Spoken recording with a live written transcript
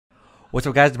What's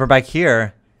up, guys? We're back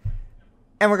here,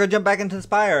 and we're gonna jump back into the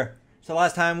Spire. So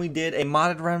last time we did a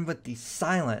modded run with the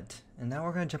Silent, and now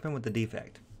we're gonna jump in with the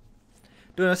Defect.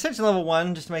 Doing Ascension level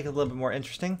 1 just to make it a little bit more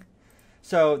interesting.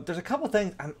 So there's a couple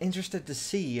things I'm interested to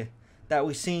see that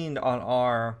we seen on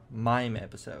our Mime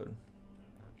episode.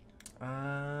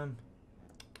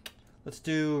 Let's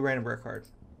do random rare card.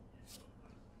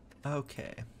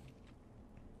 Okay.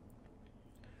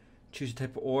 Choose a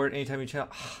type of ore anytime you channel.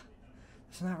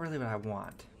 That's not really what I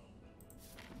want.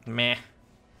 Meh.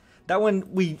 That one,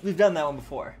 we've done that one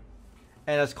before.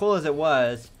 And as cool as it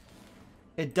was,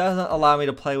 it doesn't allow me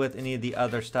to play with any of the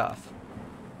other stuff.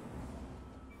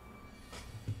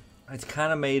 It's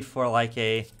kind of made for like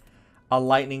a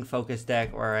lightning focused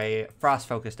deck or a frost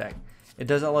focused deck. It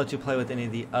doesn't let you play with any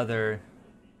of the other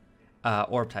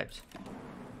orb types.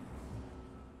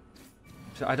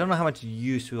 So I don't know how much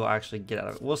use we will actually get out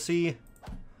of it. We'll see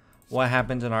what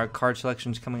happens in our card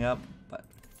selections coming up, but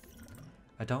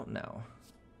I don't know.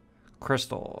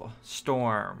 Crystal,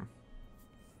 Storm.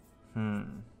 I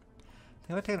think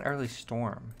I would take an early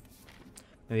Storm.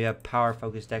 Maybe a power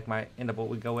focused deck might end up what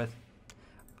we go with.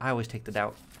 I always take the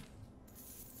doubt.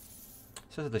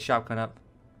 So is the shop coming up.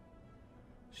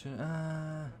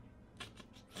 I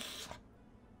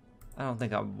don't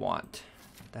think I want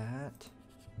that.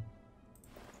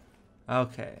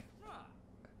 Okay.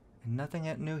 Nothing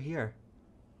yet new here.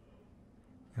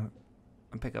 I'll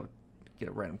pick up, get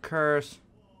a random curse.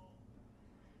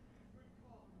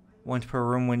 Once per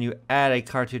room when you add a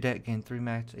card to your deck, gain 3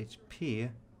 max HP.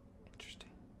 Interesting.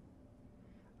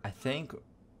 I think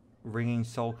Ringing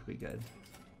Soul could be good.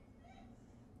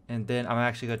 And then I'm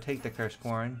actually going to take the curse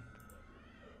coin.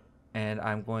 And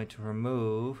I'm going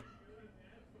to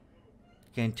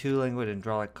gain 2 language and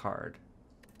draw a card.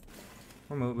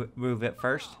 Remove it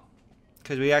first.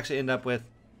 Because we actually end up with,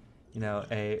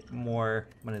 a more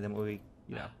money than what we,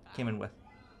 came in with.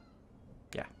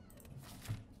 Yeah.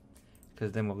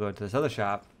 Because then we'll go to this other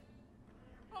shop.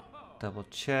 Double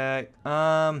check.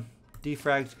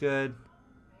 Defrag's good.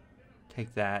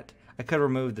 Take that. I could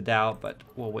remove the doubt, but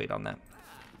we'll wait on that.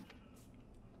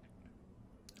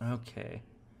 Okay.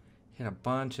 Get a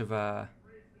bunch of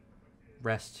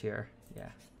rests here. Yeah.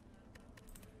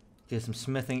 Get some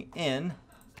smithing in.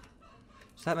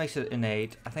 So that makes it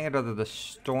innate. I think I'd rather the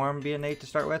Storm be innate to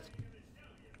start with.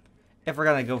 If we're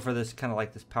going to go for this kind of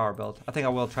like this power build. I think I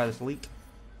will try this Leak.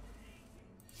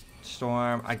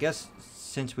 Storm. I guess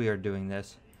since we are doing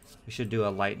this, we should do a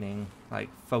lightning, like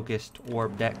focused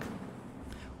orb deck.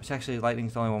 Which actually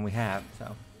lightning's the only one we have.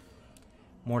 So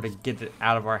more to get it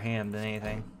out of our hand than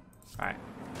anything. Alright.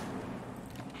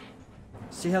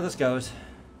 See how this goes.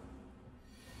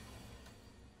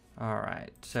 Alright,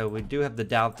 so we do have the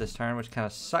doubt this turn, which kind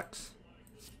of sucks.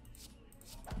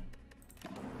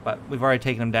 But we've already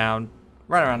taken him down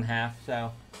right around half,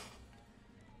 so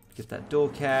get that dual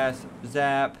cast,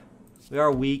 zap. We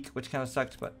are weak, which kind of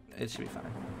sucks, but it should be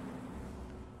fine.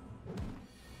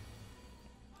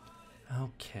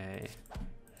 Okay.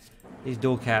 These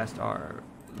dual casts are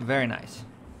very nice.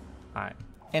 Alright,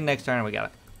 and next turn we got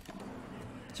it.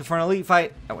 So for an elite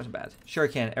fight, that wasn't bad. Sure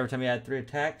can. Every time you add 3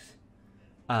 attacks,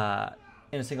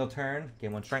 in a single turn,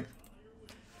 gain 1 strength.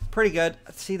 Pretty good.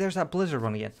 See, there's that Blizzard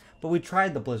one again. But we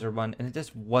tried the Blizzard one, and it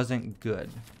just wasn't good.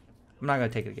 I'm not going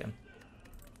to take it again.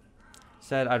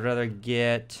 Said I'd rather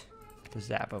get the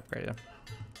Zap upgraded.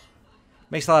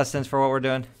 Makes a lot of sense for what we're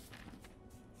doing.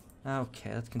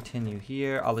 Okay, let's continue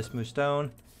here. All this smooth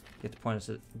stone. Get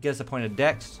us a point of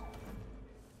Dex.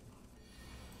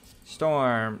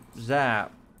 Storm,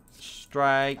 Zap,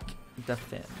 Strike,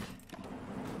 Defend.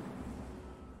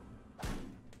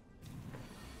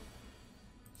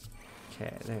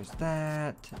 Okay, there's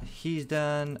that. He's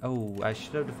done. Oh, I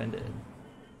should have defended.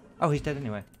 Oh, he's dead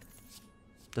anyway.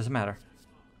 Doesn't matter.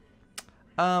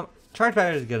 Charge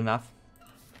battery is good enough.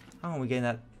 Oh, we gain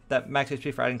that max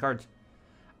HP for adding cards.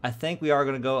 I think we are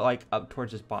going to go like up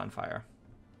towards this bonfire.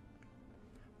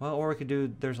 Well, or we could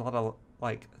do. There's a lot of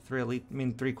like 3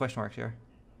 question marks here,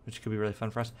 which could be really fun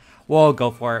for us. We'll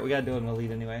go for it. We got to do an elite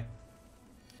anyway.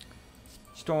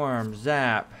 Storm,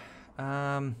 Zap.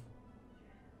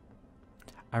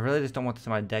 I really just don't want this in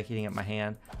my deck eating up my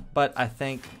hand. But I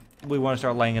think we want to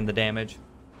start laying in the damage.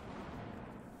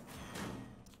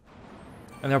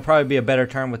 And there'll probably be a better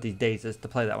turn with these dazes to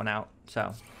play that one out. So,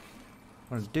 I'm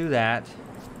going to do that.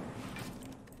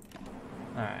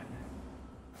 Alright.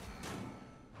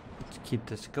 Let's keep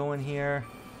this going here.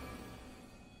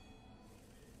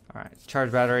 Alright, charge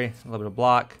battery, a little bit of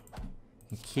block.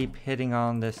 And keep hitting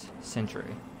on this sentry.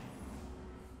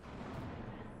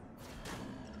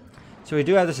 So we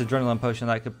do have this adrenaline potion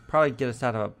that could probably get us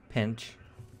out of a pinch.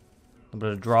 little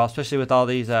bit of draw, especially with all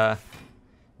these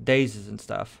dazes and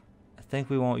stuff. I think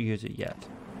we won't use it yet.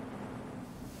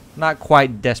 Not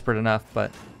quite desperate enough,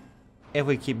 but if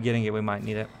we keep getting it, we might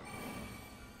need it.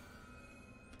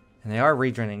 And they are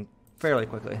redraining fairly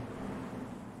quickly.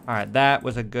 Alright, that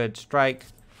was a good strike.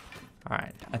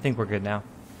 Alright, I think we're good now.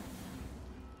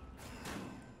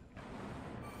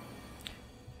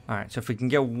 Alright, so if we can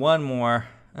get one more...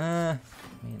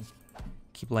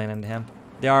 keep laying into him.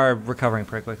 They are recovering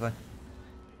pretty quickly.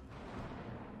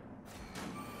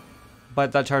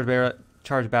 But that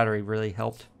charge battery really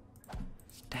helped.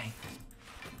 Dang.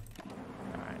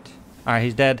 Alright. Alright,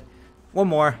 he's dead. One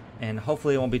more, and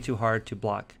hopefully it won't be too hard to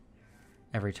block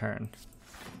every turn.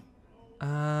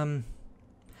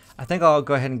 I think I'll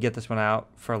go ahead and get this one out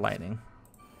for lightning.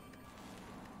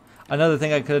 Another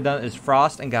thing I could have done is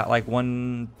frost and got like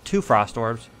 2 frost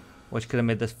orbs, which could have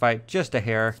made this fight just a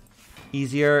hair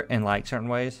easier in like certain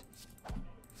ways.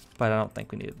 But I don't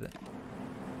think we needed it.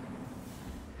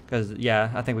 Because,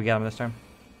 yeah, I think we got him this turn.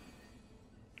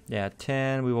 Yeah,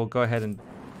 10. We will go ahead and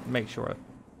make sure.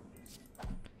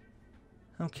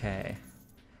 Okay.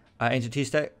 Ancient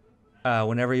T-Stack.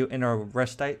 Whenever you enter a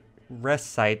rest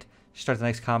site, start the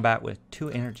next combat with 2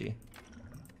 energy.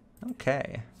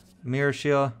 Okay. Mirror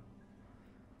Shield.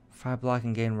 5 block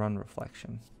and gain run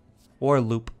reflection. Or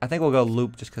loop. I think we'll go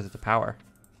loop just because it's a power.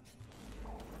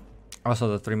 Also,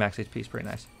 the 3 max HP is pretty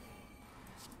nice.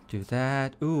 Do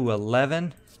that. Ooh,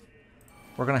 11.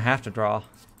 We're going to have to draw.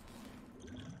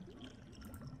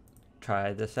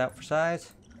 Try this out for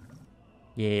size.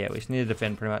 Yeah, we just need to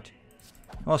defend pretty much.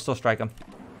 We'll still strike him.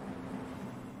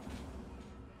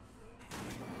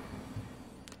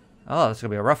 Oh, this is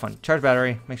going to be a rough one. Charge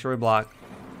battery. Make sure we block.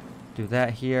 Do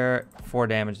that here. 4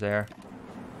 damage there.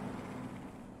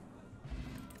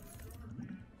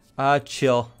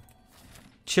 Chill.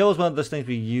 Chill is one of those things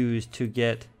we use to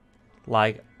get,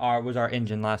 like, was our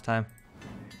engine last time.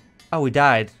 Oh, we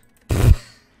died.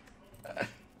 That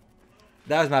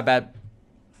was my bad.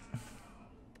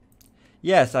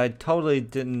 Yes, I totally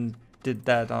did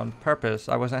that on purpose.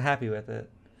 I wasn't happy with it.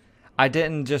 I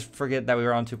didn't just forget that we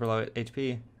were on super low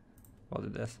HP. We'll do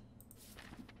this.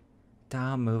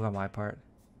 Dumb move on my part.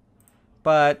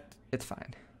 But it's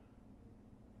fine.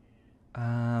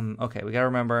 Okay, we gotta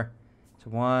remember. So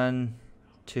 1,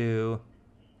 2,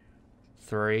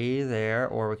 3 there,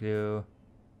 or we could do.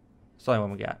 It's the only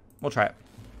one we got. We'll try it.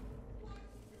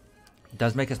 It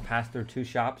does make us pass through 2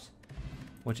 shops,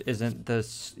 which isn't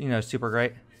this, super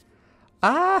great.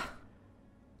 Let's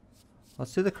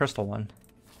do the crystal one.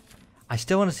 I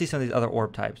still want to see some of these other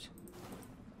orb types.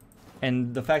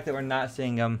 And the fact that we're not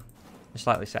seeing them is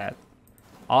slightly sad.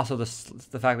 Also, the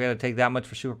fact we had to take that much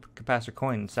for super capacitor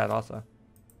coin is sad also.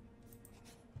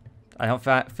 I don't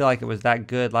feel like it was that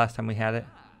good last time we had it.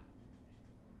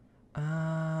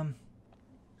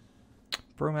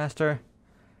 Brewmaster.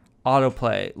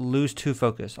 Autoplay. Lose 2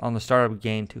 focus. On the startup,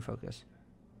 gain 2 focus.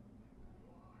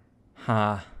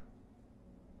 Huh.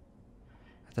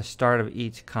 At the start of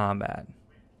each combat.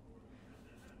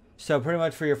 So pretty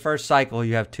much for your first cycle,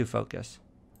 you have 2 focus.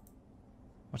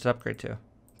 What's it upgrade to?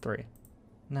 3.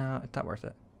 No, it's not worth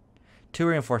it. 2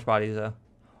 reinforced bodies, though.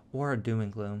 Or a Doom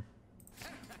and Gloom.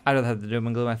 I'd rather have the Doom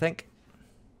and Gloom, I think.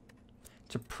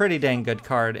 It's a pretty dang good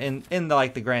card in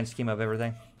the grand scheme of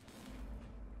everything.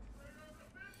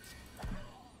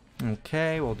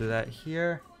 Okay, we'll do that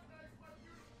here.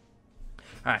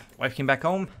 Alright, wife came back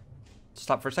home.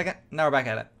 Stop for a second. Now we're back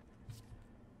at it.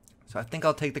 So I think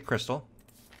I'll take the crystal.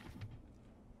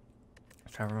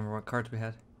 I'm trying to remember what cards we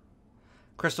had.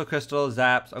 Crystal,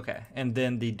 zaps. Okay, and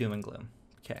then the Doom and Gloom.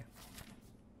 Okay.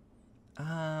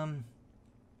 And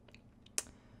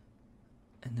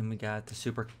then we got the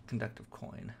superconductive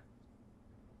coin.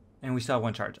 And we still have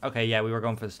 1 charge. Okay, yeah, we were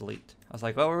going for this elite. I was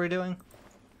like, what were we doing?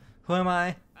 Who am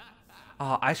I?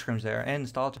 Oh, ice cream's there. And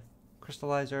nostalgia.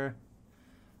 Crystallizer.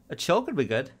 A chill could be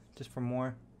good. Just for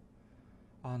more.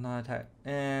 Oh, non-attack.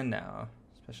 And no.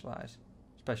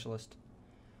 Specialist.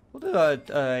 We'll do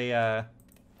a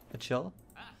chill.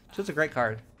 Chill's a great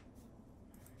card.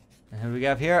 And who we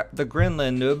have here? The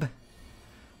Gremlin noob.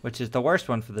 Which is the worst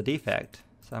one for the defect.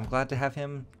 So I'm glad to have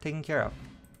him taken care of.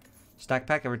 Stack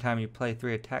pack every time you play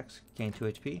 3 attacks. Gain 2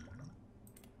 HP.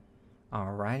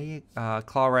 Alrighty.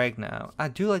 Claw Rag now. I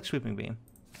do like Sweeping Beam.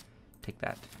 Take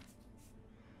that.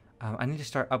 I need to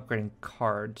start upgrading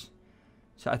cards.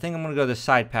 So I think I'm going to go the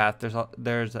side path.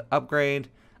 There's an upgrade,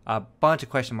 a bunch of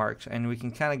question marks, and we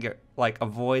can kind of get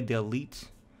avoid the elites.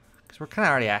 Because we're kind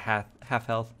of already at half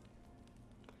health.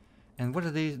 And what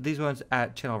are these? These ones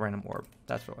at Channel Random Orb.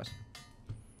 That's what it was.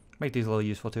 Make these a little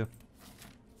useful too.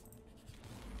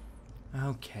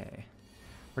 Okay.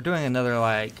 We're doing another,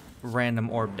 like, random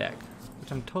orb deck,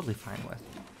 which I'm totally fine with.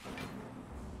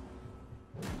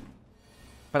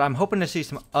 But I'm hoping to see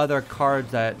some other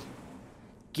cards that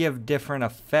give different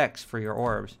effects for your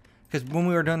orbs. Because when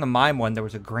we were doing the mime one, there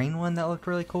was a green one that looked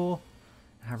really cool.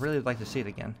 And I'd really like to see it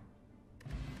again.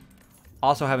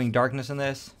 Also, having darkness in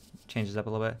this changes up a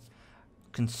little bit.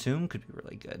 Consume could be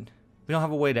really good. We don't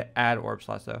have a way to add orb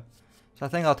slots, though. So I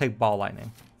think I'll take Ball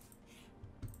Lightning.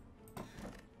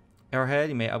 Arrowhead,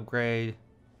 you may upgrade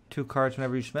 2 cards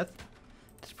whenever you smith.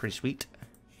 That's pretty sweet.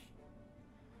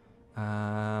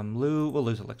 We'll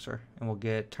lose Elixir. And we'll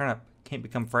get Turnip. Can't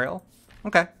become frail.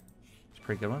 Okay. It's a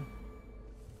pretty good one.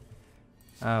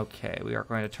 Okay, we are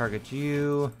going to target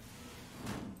you.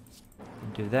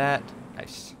 Do that.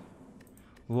 Nice.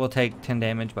 We will take 10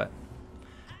 damage, but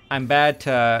I'm bad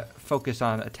to focus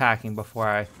on attacking before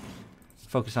I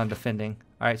focus on defending.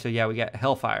 Alright, so yeah, we got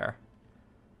Hellfire,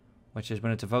 which is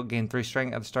when it's evoked, gain 3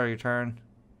 strength at the start of your turn.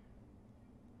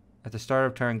 At the start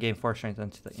of turn, gain 4 strength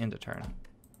until the end of turn.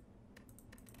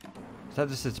 Is that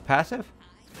just its passive?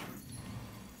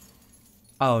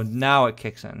 Oh, now it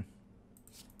kicks in.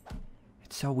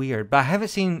 It's so weird. But I haven't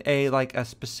seen a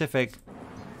specific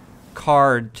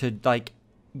card to like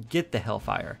get the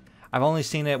Hellfire. I've only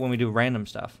seen it when we do random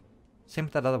stuff. Same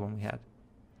with that other one we had.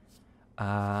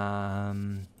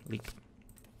 Leap.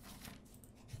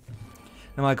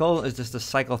 Now my goal is just to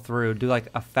cycle through, do like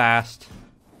a fast,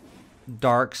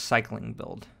 dark cycling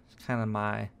build. It's kind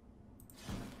of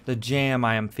the jam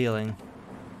I am feeling.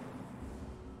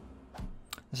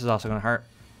 This is also going to hurt.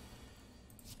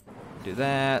 Do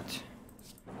that.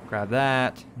 Grab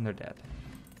that. And they're dead.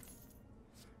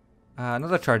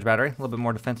 Another charge battery. A little bit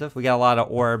more defensive. We got a lot of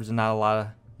orbs and not a lot of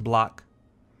block.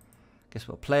 Guess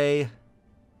we'll play.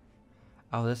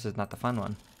 Oh, this is not the fun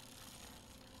one.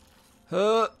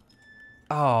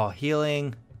 Oh,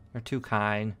 healing. You're too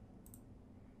kind.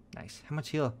 Nice. How much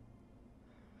heal?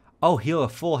 Oh, heal a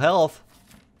full health.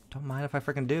 Don't mind if I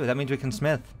freaking do. That means we can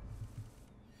smith.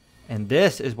 And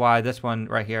this is why this one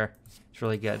right here is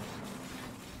really good.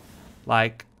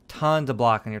 Like, tons of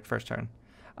block on your first turn.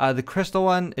 The crystal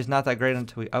one is not that great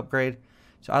until we upgrade.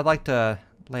 So I'd like to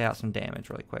lay out some damage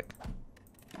really quick.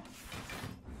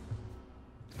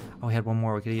 Oh, we had one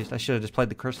more we could have used. I should have just played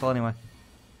the crystal anyway.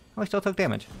 Oh, we still took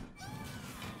damage.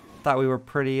 Thought we were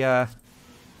pretty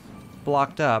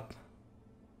blocked up.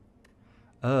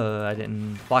 I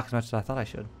didn't block as much as I thought I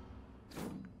should.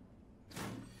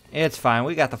 It's fine.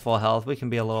 We got the full health. We can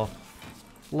be a little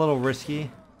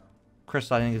risky.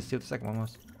 Crystal, I didn't get to see what the second one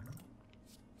was.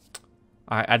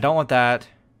 Alright, I don't want that.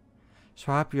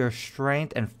 Swap your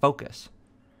strength and focus.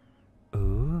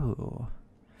 Ooh.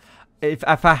 If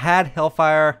I had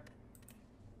Hellfire...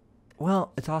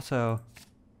 Well, it's also...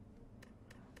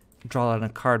 Draw out a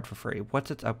card for free.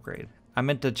 What's its upgrade? I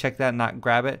meant to check that, not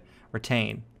grab it.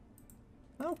 Retain.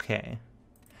 Okay.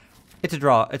 It's a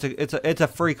draw. It's a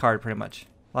free card, pretty much.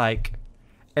 Like,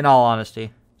 in all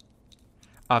honesty.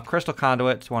 Crystal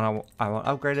Conduit's one I want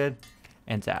upgraded.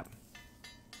 And Zap.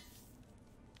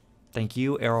 Thank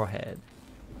you, Arrowhead.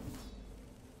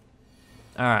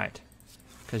 Alright.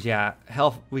 Because, yeah,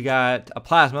 health, we got a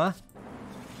Plasma.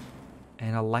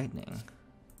 And a Lightning.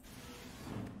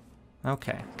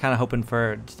 Okay. Kind of hoping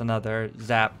for just another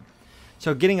Zap.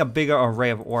 So, getting a bigger array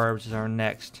of orbs is our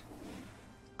next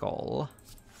goal.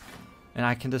 And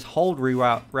I can just hold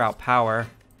route power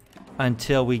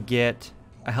until we get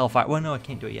a Hellfire. Well, no, I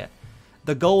can't do it yet.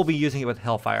 The goal will be using it with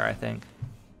Hellfire, I think.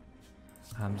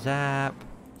 Zap.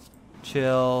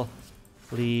 Chill.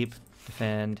 Leap.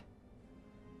 Defend.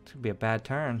 This could be a bad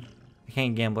turn. I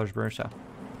can't Gambler's Brew, so.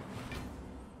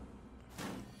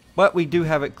 But we do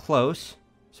have it close.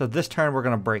 So this turn we're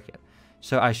going to break it.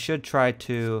 So I should try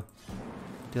to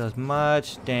deal as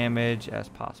much damage as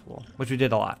possible. Which we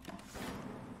did a lot.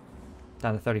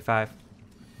 Down to 35.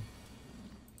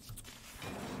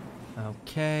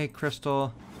 Okay,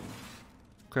 Crystal.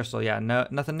 Crystal, yeah, no,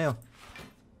 nothing new.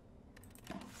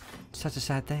 Such a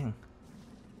sad thing.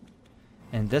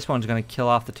 And this one's going to kill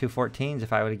off the 214s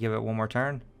if I were to give it one more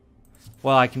turn.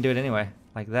 Well, I can do it anyway.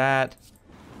 Like that.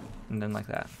 And then like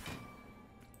that.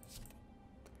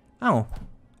 Oh.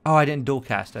 Oh, I didn't dual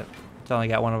cast it. It's only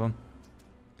got one of them.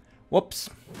 Whoops.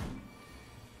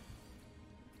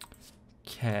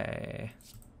 Okay.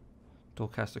 Dual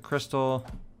cast the crystal.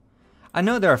 I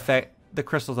know the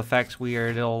crystal's effect's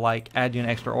weird. It'll like add you an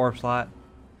extra orb slot.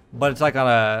 But it's like on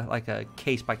a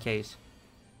case by case.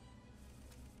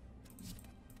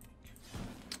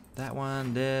 That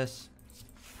one, this.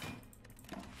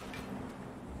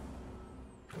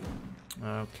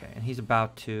 Okay, and he's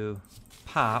about to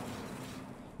pop.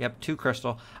 Yep, 2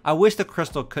 crystal. I wish the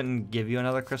crystal couldn't give you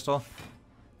another crystal.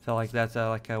 Feel like that's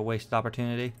like a wasted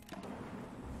opportunity.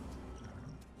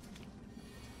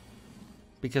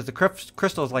 Because the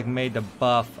crystal is like made to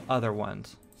buff other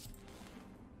ones.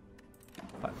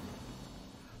 But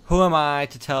who am I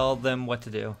to tell them what to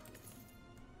do?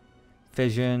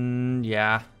 Fission,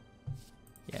 yeah.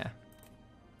 Yeah.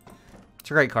 It's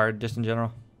a great card, just in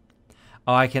general.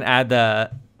 Oh, I can add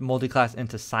the multi-class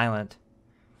into silent.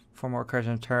 4 more cards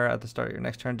in a turn at the start of your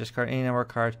next turn. Discard any number of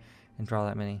cards and draw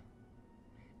that many.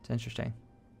 It's interesting.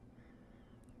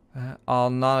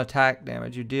 All non-attack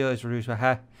damage you deal is reduced by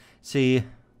half. See,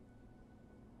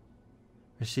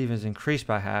 receive is increased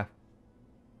by half.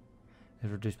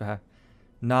 Is reduced by half.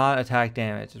 Non-attack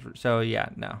damage. So yeah,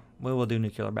 no. We will do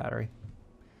nuclear battery.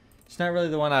 It's not really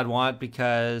the one I'd want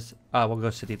because we'll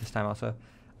go city this time also.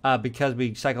 Because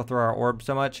we cycle through our orbs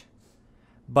so much.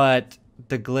 But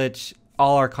the glitch,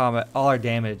 all our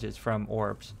damage is from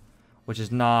orbs, which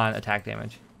is non-attack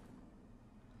damage.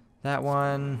 That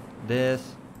one,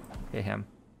 this, hit him.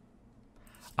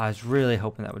 I was really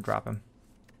hoping that would drop him.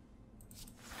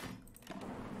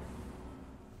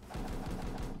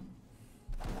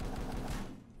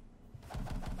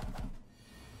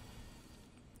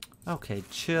 Okay,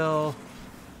 chill.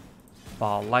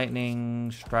 Ball,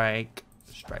 lightning, strike,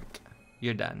 strike.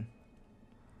 You're done.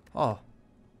 Oh,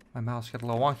 my mouse got a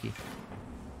little wonky.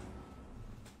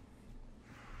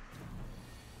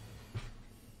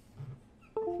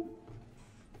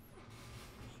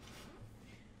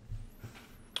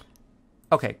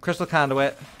 Okay, crystal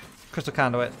conduit. Crystal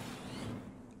conduit.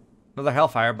 Another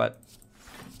hellfire, but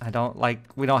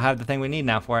we don't have the thing we need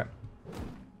now for it.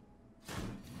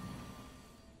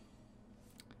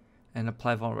 And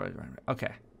apply vulnerability.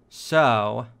 Okay,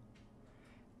 so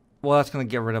well, that's gonna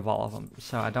get rid of all of them.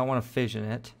 So I don't want to fission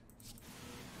it.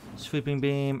 Sweeping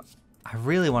beam. I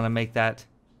really want to make that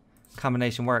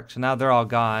combination work. So now they're all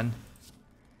gone.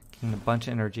 Getting a bunch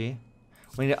of energy.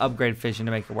 We need to upgrade fission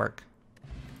to make it work.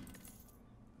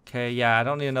 Okay, yeah, I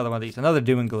don't need another one of these. Another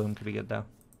doom and gloom could be good though.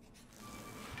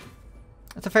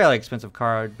 It's a fairly expensive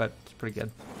card, but it's pretty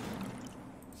good.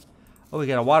 Oh, we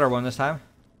got a water one this time.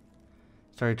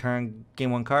 Start your turn, gain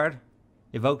 1 card.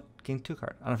 Evoke, gain 2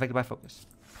 card. Unaffected by focus.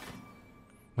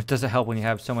 Which doesn't help when you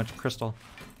have so much crystal.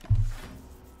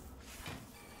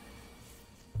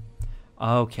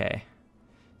 Okay.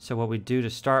 So what we do to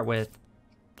start with,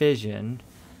 fission,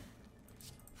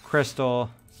 crystal,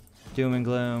 doom and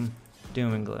gloom,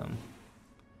 doom and gloom.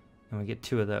 And we get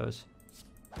 2 of those.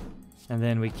 And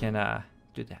then we can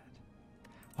do that.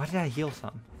 Why did I heal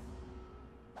some?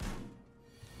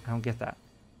 I don't get that.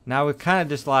 Now we're kind of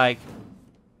just like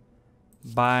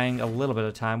buying a little bit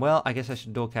of time. Well, I guess I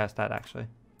should dual cast that actually.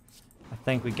 I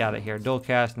think we got it here. Dual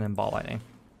cast and then ball lightning.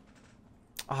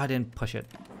 Oh, I didn't push it.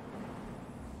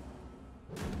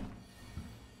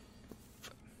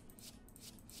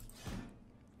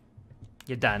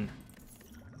 You're done.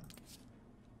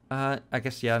 I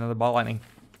guess, yeah, another ball lightning.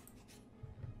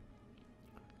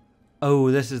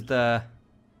 Oh, this is the...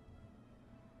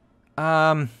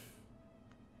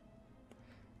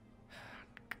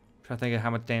 Trying to think of how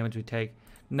much damage we take.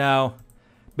 No,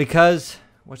 because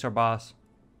what's our boss?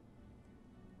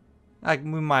 We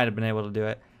might have been able to do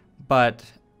it, but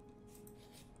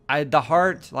the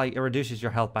heart, like, it reduces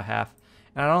your health by half,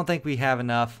 and I don't think we have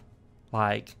enough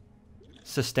like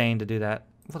sustain to do that.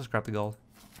 We'll just grab the gold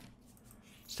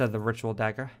instead of the ritual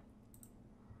dagger.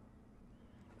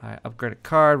 All right, upgrade a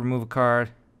card, remove a card.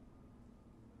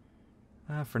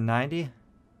 For 90.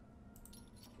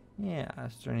 Yeah,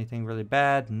 is there anything really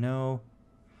bad? No.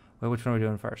 Wait, which one are we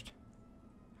doing first?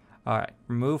 Alright,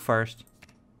 remove first.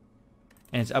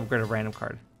 And it's upgrade a random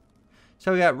card.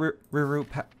 So we got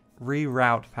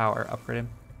reroute power upgraded.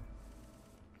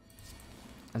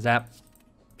 Zap.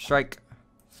 Strike.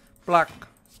 Block.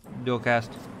 Dual cast.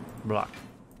 Block.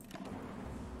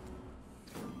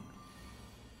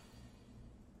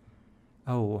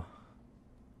 Oh.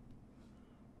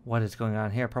 What is going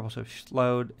on here? Purple shift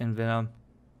slowed and venom.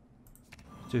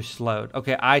 Do slowed.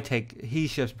 Okay, he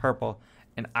shifts purple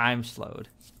and I'm slowed.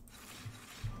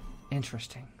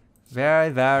 Interesting. Very,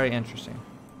 very interesting.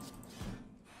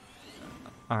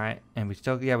 Alright, and we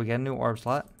still, yeah, we got a new orb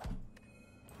slot.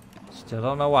 Still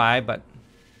don't know why, but...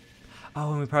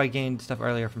 Oh, and we probably gained stuff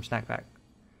earlier from Snackback.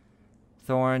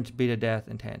 Thorns, beat of death,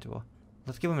 intangible.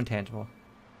 Let's give him intangible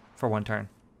for 1 turn.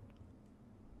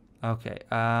 Okay,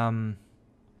 well,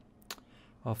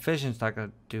 fission's not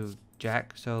gonna do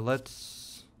jack, so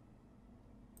let's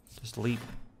just leap.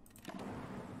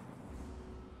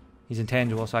 He's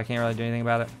intangible, so I can't really do anything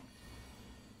about it.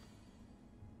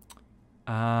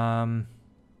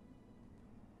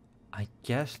 I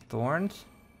guess thorns?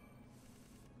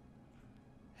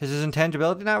 Is his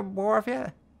intangibility not wore off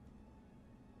yet?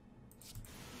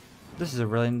 This is a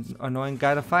really annoying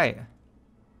guy to fight.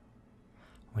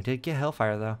 We did get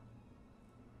Hellfire though.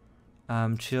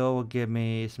 Chill will give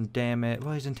me some damage.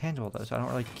 Well, he's intangible though, so I don't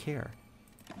really care.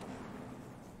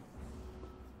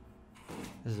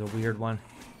 This is a weird one.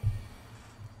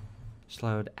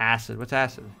 Slowed. Acid. What's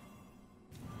acid?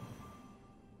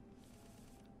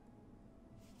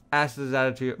 Acid is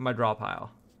added to my draw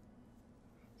pile.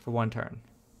 For 1 turn.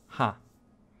 Huh.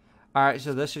 Alright,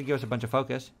 so this should give us a bunch of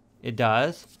focus. It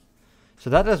does. So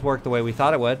that does work the way we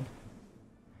thought it would.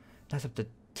 That's up to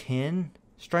 10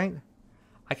 strength.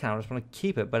 I kind of just want to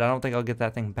keep it, but I don't think I'll get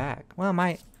that thing back. Well, I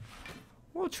might.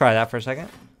 We'll try that for a second.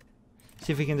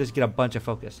 See if we can just get a bunch of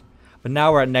focus. But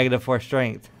now we're at -4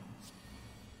 strength.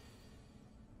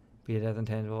 Be it as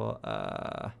intangible.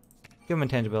 Give him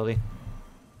intangibility.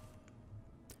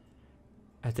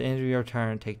 At the end of your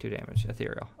turn, take 2 damage.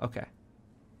 Ethereal. Okay.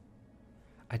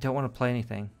 I don't want to play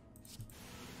anything.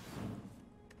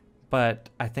 But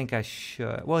I think I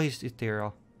should. Well, he's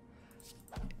ethereal.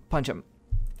 Punch him.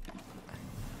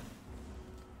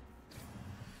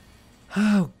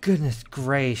 Oh, goodness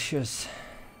gracious.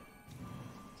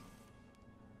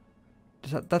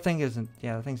 That thing isn't...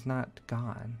 Yeah, that thing's not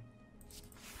gone.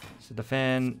 So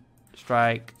defend,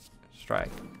 strike,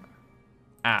 strike.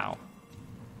 Ow.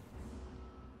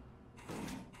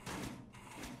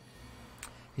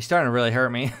 He's starting to really hurt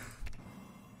me.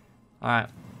 Alright.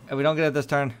 If we don't get it this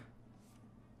turn.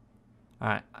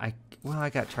 Alright. Well, I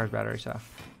got charged battery, so.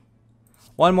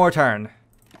 1 more turn.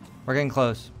 We're getting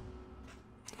close.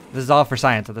 This is all for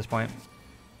science at this point.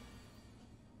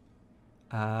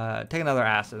 Take another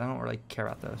acid. I don't really care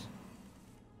about those.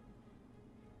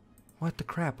 What the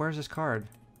crap? Where's this card?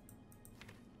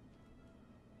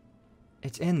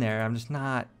 It's in there. I'm just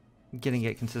not getting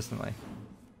it consistently.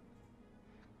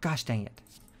 Gosh dang it.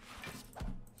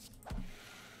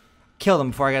 Killed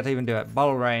him before I got to even do it.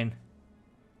 Bottle Rain.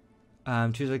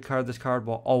 Choose a card. This card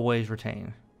will always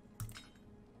retain.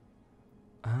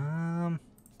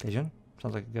 Vision.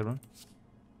 Sounds like a good one.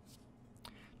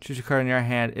 Choose a card in your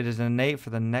hand. It is innate for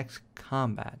the next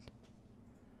combat.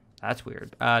 That's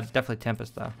weird. Definitely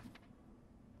Tempest, though.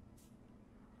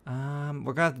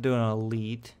 We're going to have to do an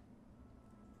elite.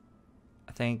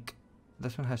 I think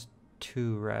this one has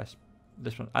 2 rest.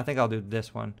 This one. I think I'll do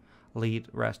this one. Elite,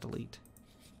 rest, elite.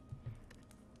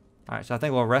 Alright, so I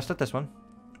think we'll rest at this one.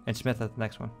 And Smith at the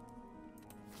next one.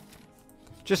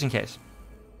 Just in case.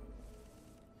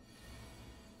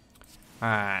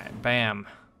 Alright, bam.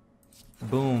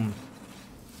 Boom.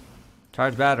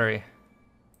 Charge battery.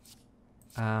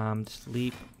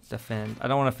 Sleep, defend. I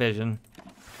don't want a fission.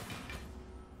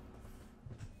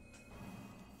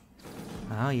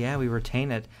 Oh yeah, we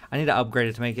retain it. I need to upgrade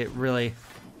it to make it really,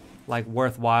 like,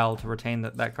 worthwhile to retain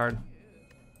that card.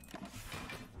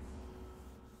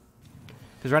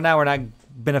 Because right now we're not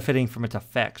benefiting from its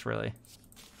effects, really.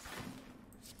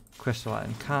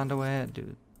 Crystalline Conduit,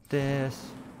 do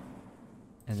this.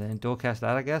 And then dual cast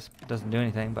that, I guess. It doesn't do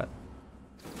anything, but...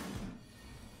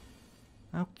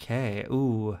 Okay,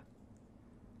 ooh.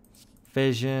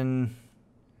 Fission.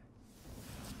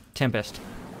 Tempest.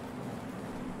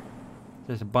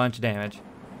 There's a bunch of damage.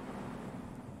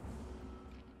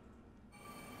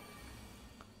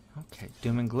 Okay,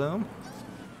 Doom and Gloom.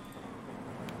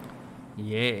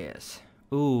 Yes.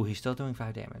 Ooh, he's still doing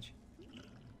 5 damage.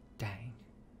 Dang.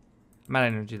 I'm out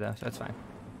of energy though, so that's fine.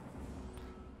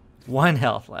 1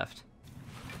 health left.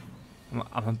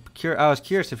 I was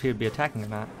curious if he would be attacking or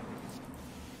not.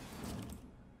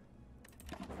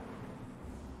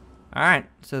 Alright,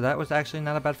 so that was actually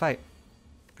not a bad fight.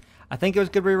 I think it was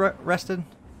good we rested.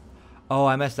 Oh,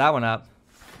 I messed that one up.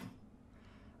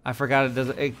 I forgot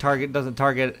it doesn't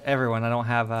target everyone. I don't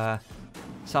have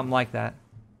something like that.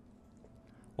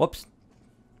 Whoops.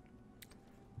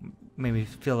 Made me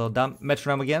feel a little dumb.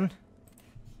 Metronome again.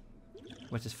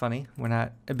 Which is funny. We're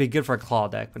not. It'd be good for a claw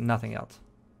deck, but nothing else.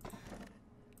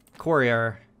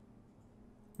 Courier.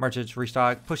 Merchants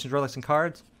restock. Pushes relics and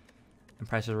cards. And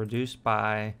prices reduced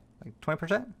by like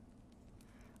 20%.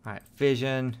 Alright.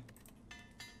 Fission.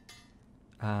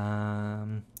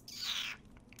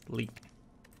 Leap.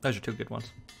 Those are 2 good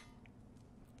ones.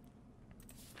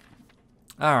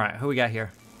 Alright. Who we got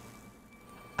here?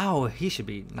 Oh, he should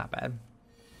be not bad.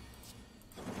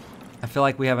 I feel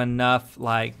like we have enough,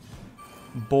 like,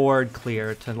 board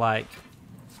clear to, like,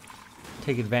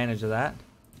 take advantage of that.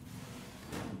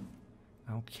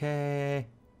 Okay.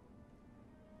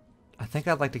 I think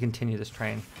I'd like to continue this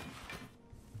train.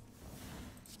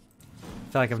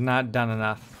 I feel like I've not done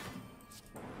enough.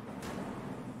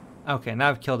 Okay, now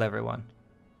I've killed everyone.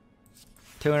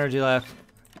 2 energy left.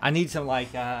 I need some like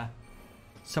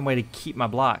some way to keep my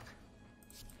block.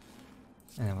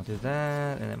 And then we'll do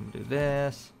that, and then we'll do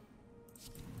this.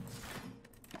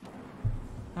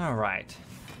 Alright.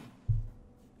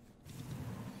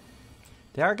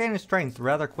 They are gaining strength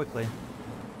rather quickly.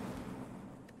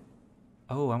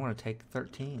 Oh, I'm gonna take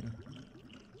 13.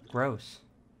 Gross.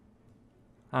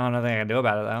 I don't know nothing I can do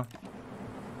about it though.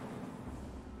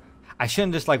 I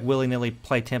shouldn't just like willy-nilly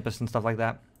play Tempest and stuff like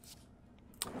that.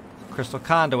 Crystal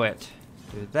Conduit.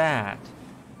 Do that.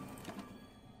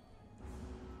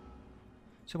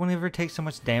 So whenever it takes so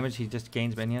much damage, he just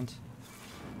gains minions.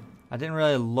 I didn't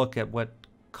really look at what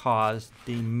caused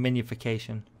the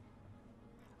minification.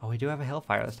 Oh, we do have a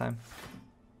Hellfire this time.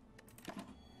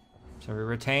 So we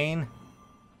retain.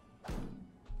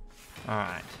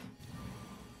 Alright.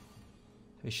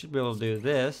 We should be able to do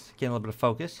this. Gain a little bit of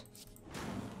focus.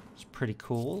 It's pretty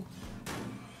cool.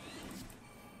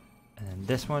 And then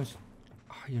this one's...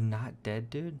 Are you not dead,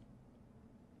 dude?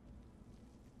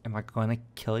 Am I going to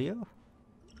kill you?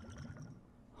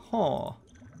 Huh.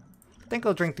 I think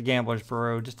I'll drink the Gambler's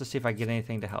Brew just to see if I get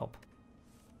anything to help.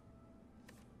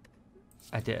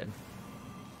 I did.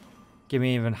 Give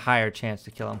me an even higher chance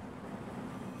to kill him.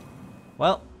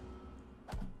 Well,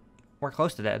 we're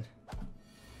close to dead.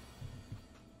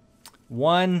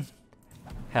 1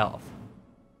 health.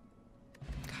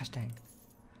 Gosh dang.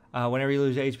 Whenever you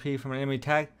lose HP from an enemy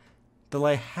attack,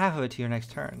 delay half of it to your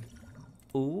next turn.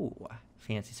 Ooh,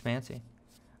 fancy smancy.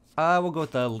 We'll go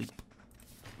with the leap.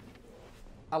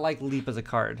 I like leap as a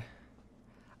card.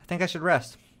 I think I should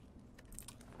rest.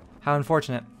 How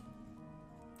unfortunate.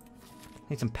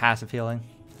 Need some passive healing.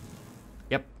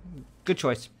 Yep, good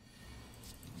choice.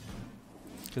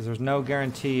 Because there's no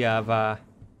guarantee of,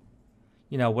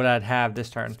 you know, what I'd have this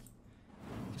turn.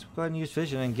 Guess we'll go ahead and use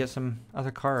vision and get some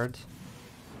other cards.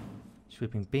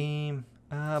 Sweeping beam,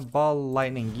 ball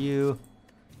lightning you,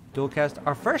 dual cast.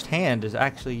 Our first hand is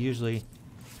actually usually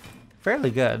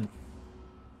fairly good.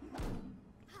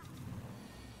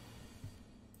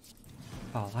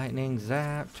 Ball lightning,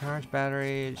 zap, charge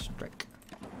battery, strike.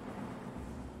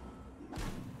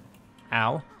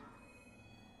 Ow.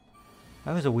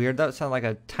 That was a weird, that sounded like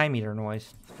a time eater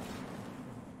noise.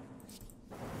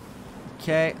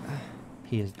 Okay,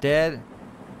 he is dead.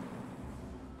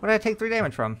 What did I take 3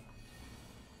 damage from?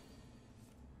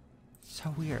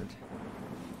 So weird.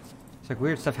 It's like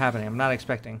weird stuff happening I'm not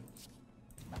expecting.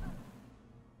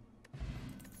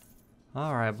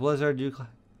 Alright, Blizzard, you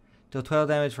deal 12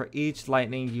 damage for each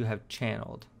lightning you have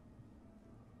channeled.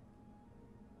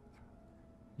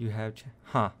 You have,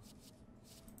 huh.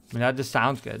 I mean, that just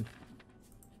sounds good.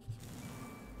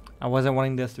 I wasn't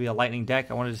wanting this to be a lightning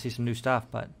deck. I wanted to see some new stuff,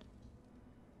 but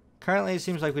currently it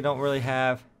seems like we don't really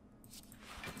have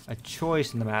a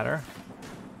choice in the matter.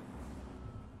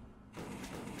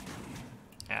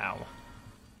 Ow.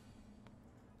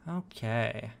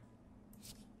 Okay.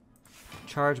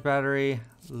 Charge battery,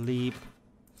 leap.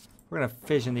 We're gonna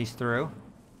fission these through.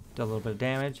 Do a little bit of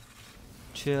damage.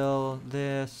 Chill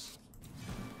this.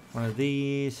 One of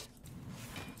these.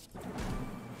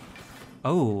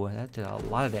 Oh, that did a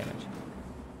lot of damage.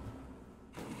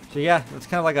 So yeah, it's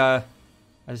kind of like a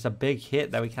just a big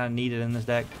hit that we kind of needed in this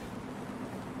deck.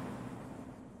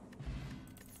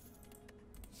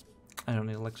 I don't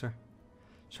need elixir.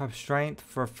 Sharp strength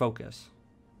for focus.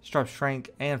 Sharp strength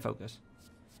and focus.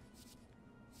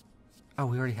 Oh,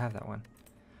 we already have that one.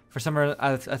 For some reason,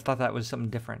 I thought that was something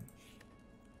different.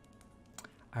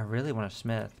 I really want a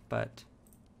smith, but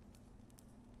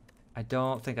I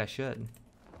don't think I should.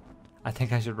 I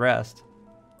think I should rest.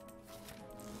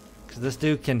 Because this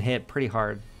dude can hit pretty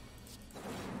hard.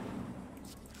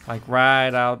 Like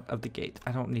right out of the gate.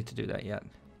 I don't need to do that yet.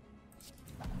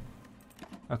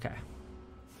 Okay.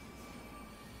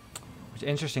 What's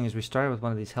interesting is we started with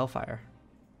one of these Hellfire.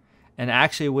 And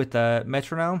actually with the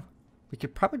metronome, we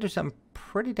could probably do something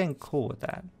pretty dang cool with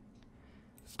that.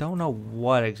 Don't know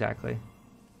what exactly.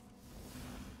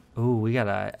 Ooh, we got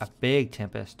a big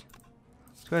Tempest.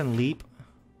 Let's go ahead and leap.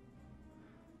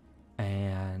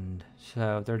 And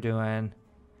so they're doing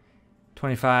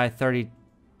 25,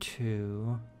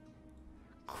 32.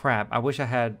 Crap, I wish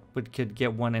I could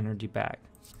get 1 energy back.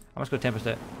 I'm just gonna Tempest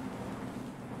it.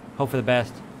 Hope for the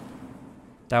best.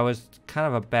 That was kind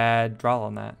of a bad draw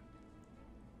on that.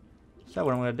 So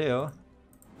what I'm gonna do,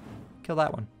 kill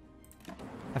that one.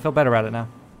 I feel better about it now.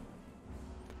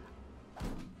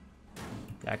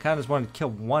 Yeah, I kind of just wanted to kill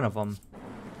one of them.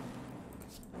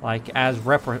 Like as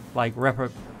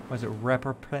was it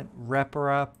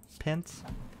reparapents?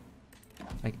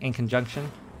 Like in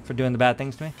conjunction for doing the bad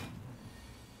things to me.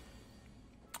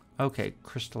 Okay,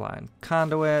 crystalline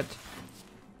conduit.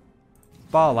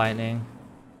 Ball lightning.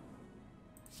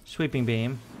 Sweeping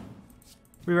beam.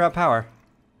 Reroute power.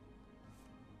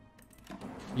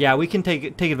 Yeah, we can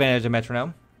take advantage of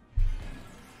metronome.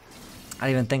 I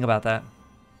didn't even think about that.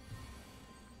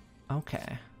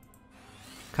 Okay.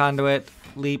 Conduit,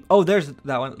 leap. Oh, there's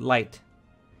that one. Light.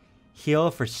 Heal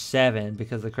for 7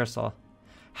 because of the crystal.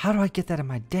 How do I get that in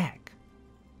my deck?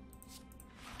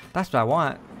 That's what I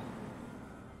want.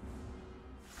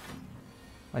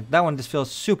 Like, that one just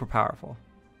feels super powerful.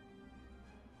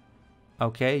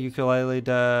 Okay, ukulele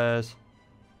does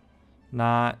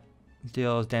not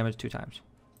deals damage 2 times.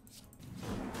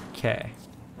 Okay.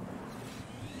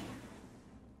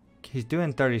 He's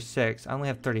doing 36. I only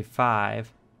have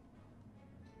 35.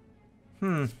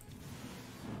 I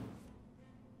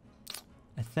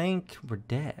think we're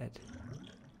dead.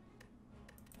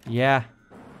 Yeah.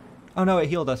 Oh no, it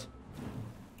healed us.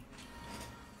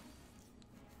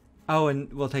 Oh,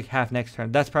 and we'll take half next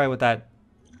turn. That's probably what that,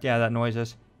 yeah, that noise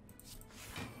is.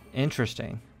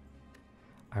 Interesting.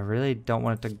 I really don't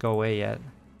want it to go away yet.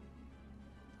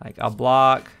 Like, I'll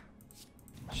block,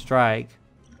 strike.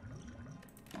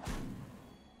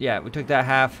 Yeah, we took that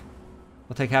half.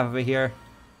 We'll take half of it here.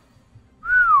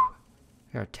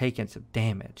 We are taking some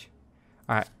damage.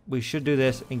 Alright, we should do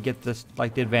this and get this,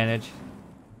 like, the advantage.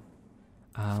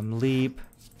 Leap.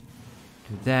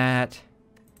 Do that.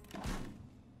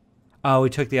 Oh, we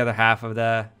took the other half of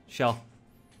the shell.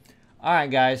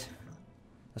 Alright, guys.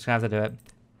 That's gonna have to do it.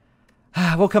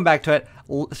 We'll come back to it.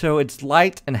 So it's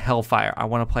light and hellfire I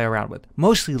want to play around with.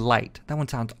 Mostly light. That one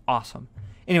sounds awesome.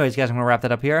 Anyways, guys, I'm going to wrap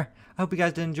that up here. I hope you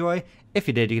guys did enjoy. If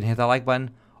you did, you can hit that like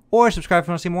button or subscribe if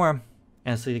you want to see more.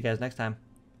 And I'll see you guys next time.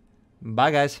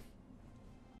 Bye, guys.